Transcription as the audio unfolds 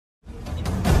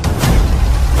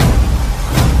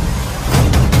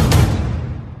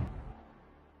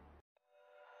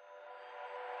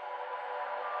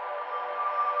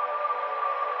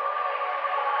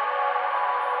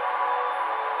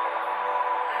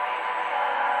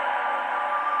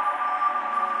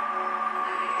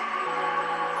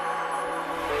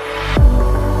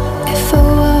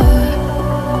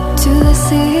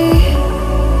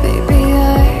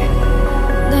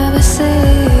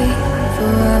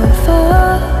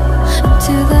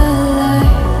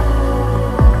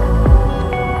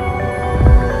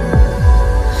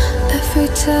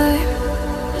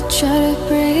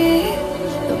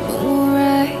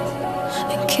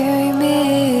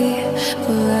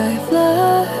I've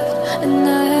loved and I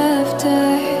have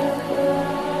died.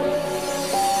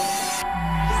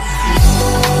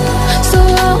 So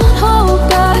I won't hold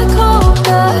back, hold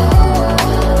back.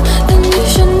 And you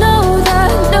should know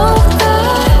that,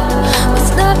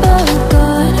 what's never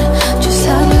gone just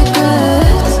have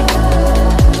regrets.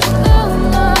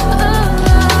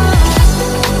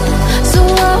 So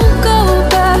I won't go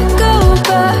back, go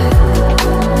back.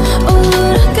 Oh,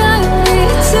 Lord, I got me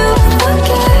to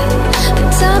forget the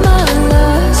time I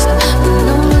lost with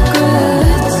no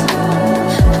regrets.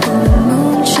 And the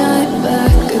moon shine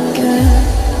back again.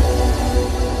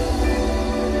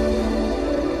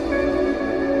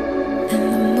 And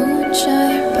the moon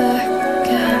shine back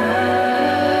again.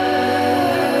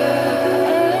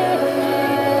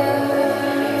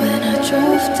 When I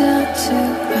drove down to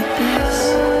Abyss,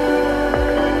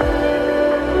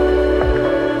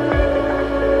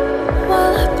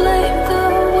 while I blame the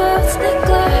world's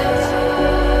neglect,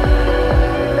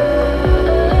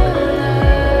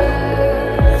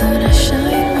 and I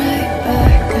shine right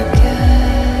back again.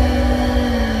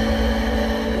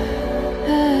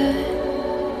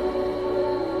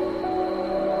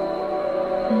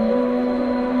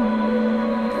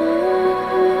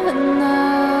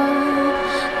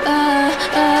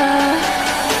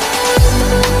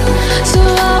 So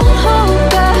I won't hold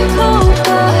back, hold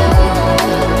back.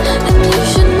 And you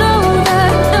should know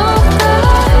that,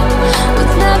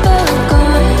 what's never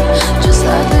gone just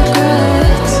like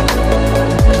regrets.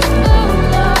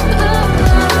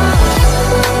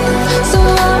 So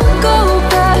I won't go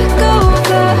back, go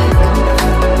back.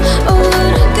 Oh,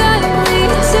 Lord, I got me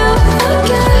to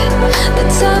forget the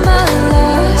time I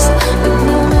lost with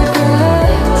no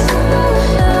regrets.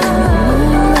 And the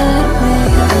moon let me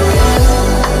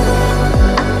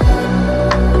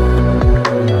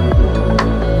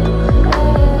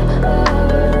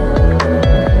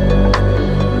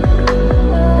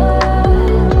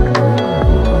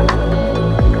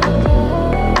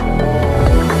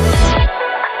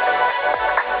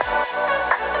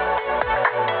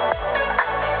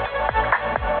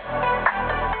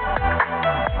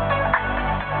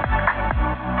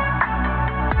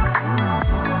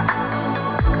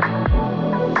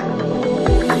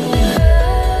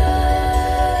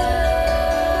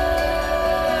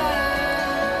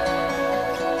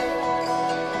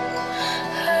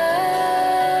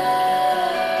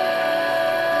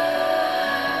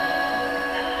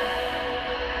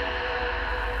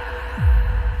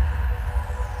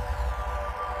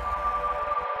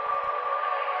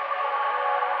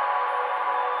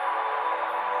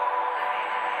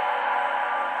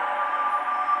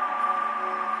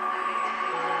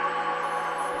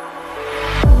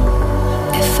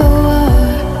if I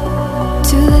were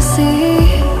to the sea,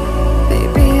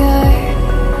 baby, I'd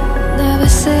never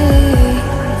say,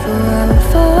 for I would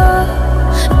fall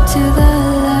into the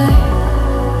light.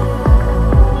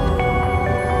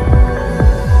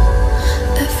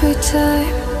 Every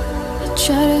time I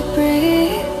try to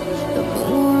breathe, the moon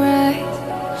will rise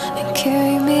and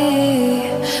carry me,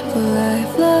 for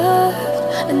I've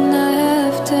loved and I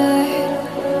have died.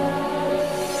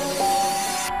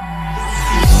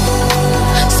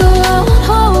 So I won't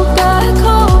hold back,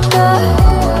 hold back.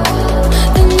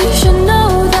 And you should know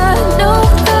that,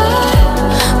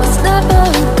 what's never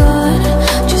gone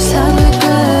just have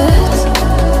regrets.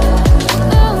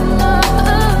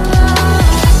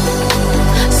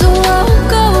 So I won't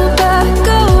go back,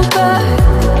 go back.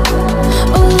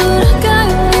 Oh, Lord, I got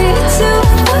me to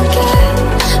forget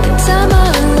the time I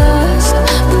lost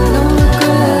with no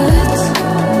regrets.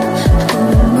 And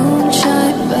the moon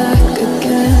shine back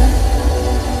again.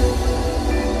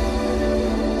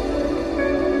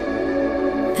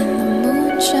 And the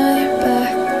moon shine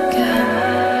back again.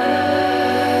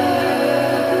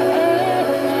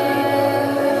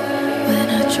 When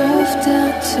I drove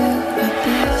down to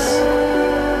Abyss,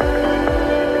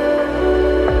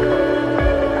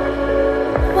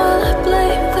 while I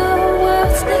blame the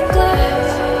world's neglect,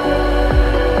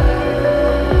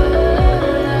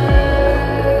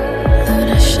 and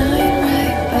I shine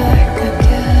right back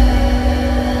again.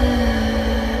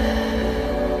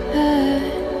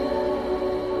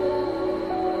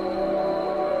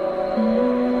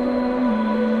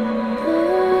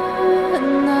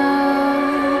 And now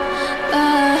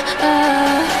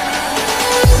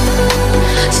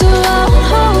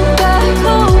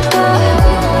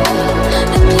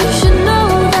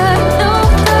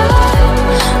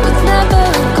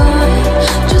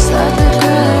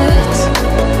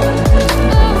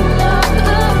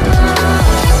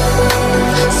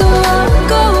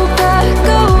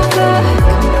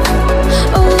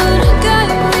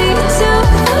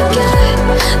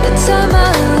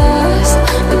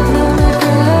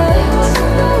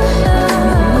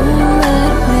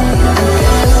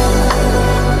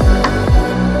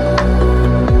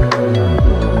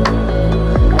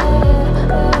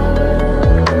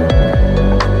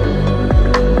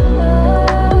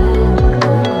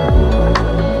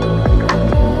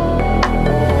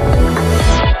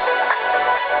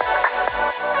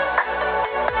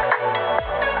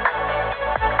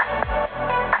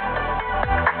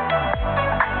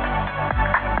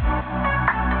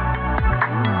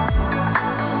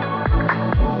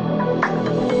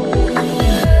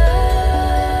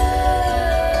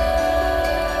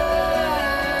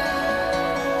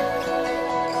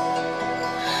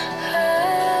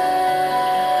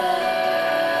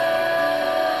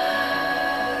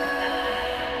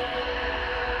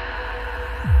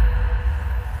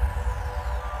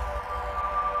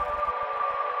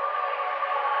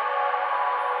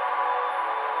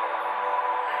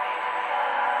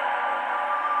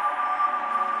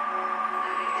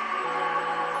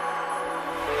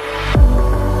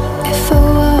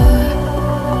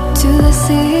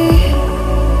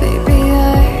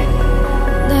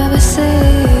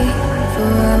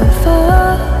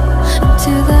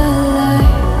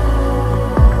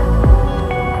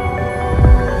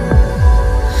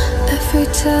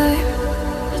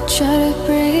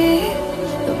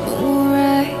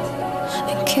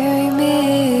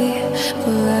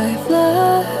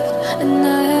loved and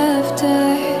I have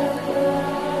died.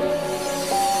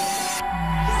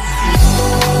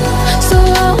 So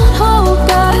I won't hold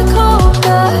back, hold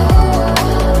back.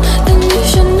 And you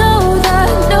should know that,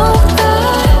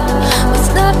 was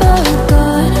never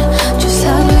gone, just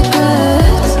have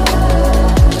regrets.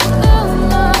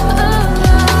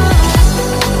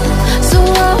 So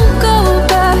I won't go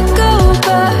back, go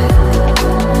back.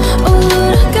 Oh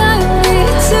Lord, guide me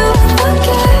to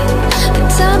forget the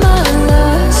time I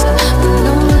lost with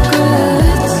no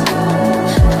regrets.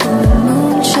 And the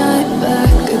moon shine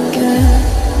back again.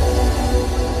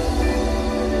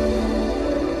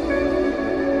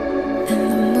 And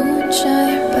the moon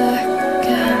shine back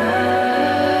again.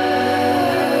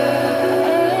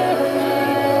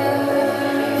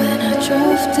 When I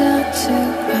drove down to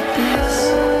Abyss,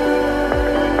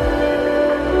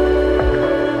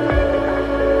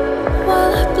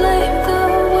 while I blame the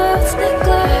world's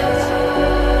neglect,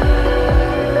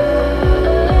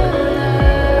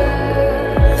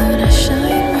 Lord, I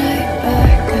shine right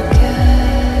back again.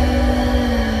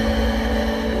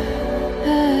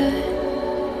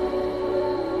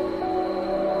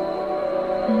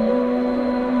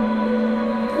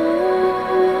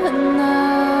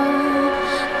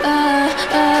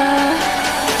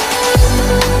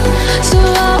 So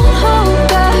I won't hold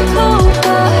back, hold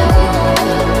back.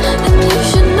 And you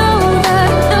should know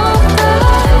that,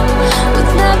 was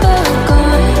never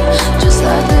gone, just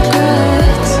like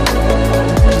regrets.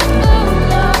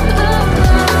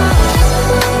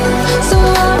 So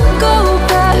I won't go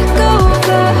back, go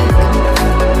back.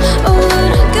 Oh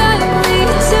Lord, guide me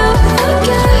to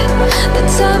forget the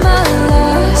time I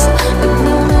lost with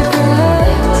no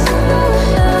regrets.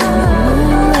 And the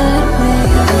moon let me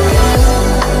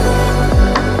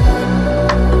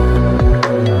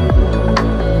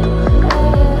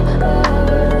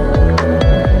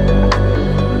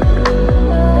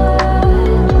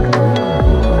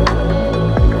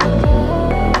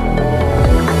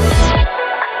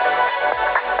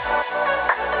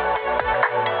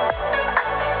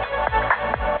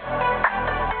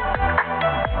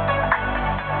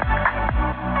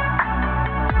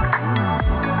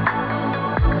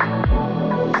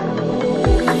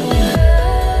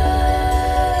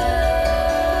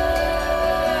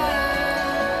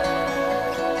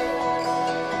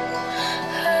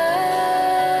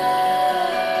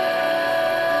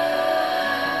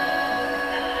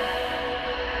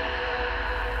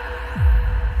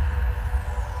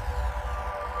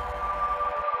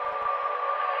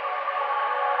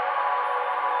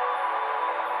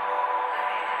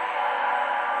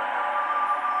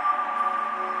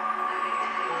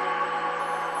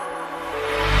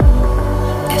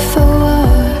if I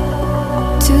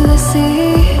were to the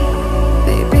sea,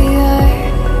 baby, I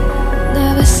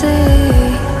never say,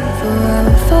 for I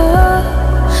will fall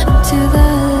into the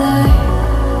light.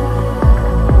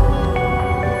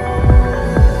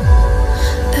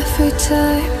 Every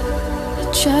time I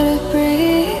try to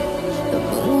breathe, the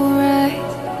moon will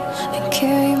rise and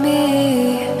carry me,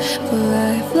 for I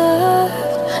have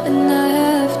loved and I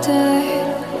have died.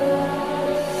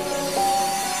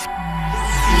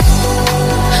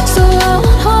 So I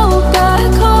won't hold back,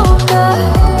 hold back.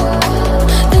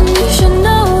 And you should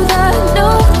know that,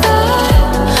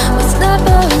 was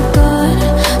never gone,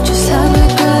 just have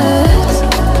regrets.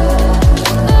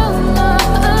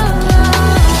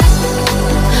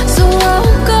 So I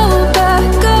won't go back,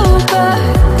 go back.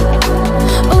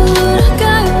 Oh Lord,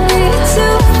 guide me to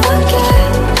forget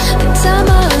the time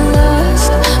I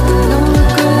lost with no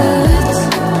regrets.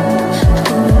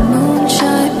 And the moon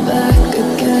shine back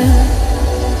again.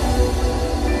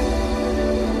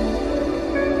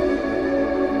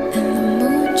 And the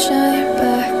moon shine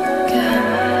back again.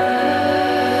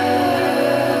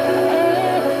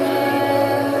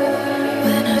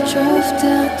 When I drove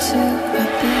down to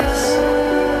Abyss,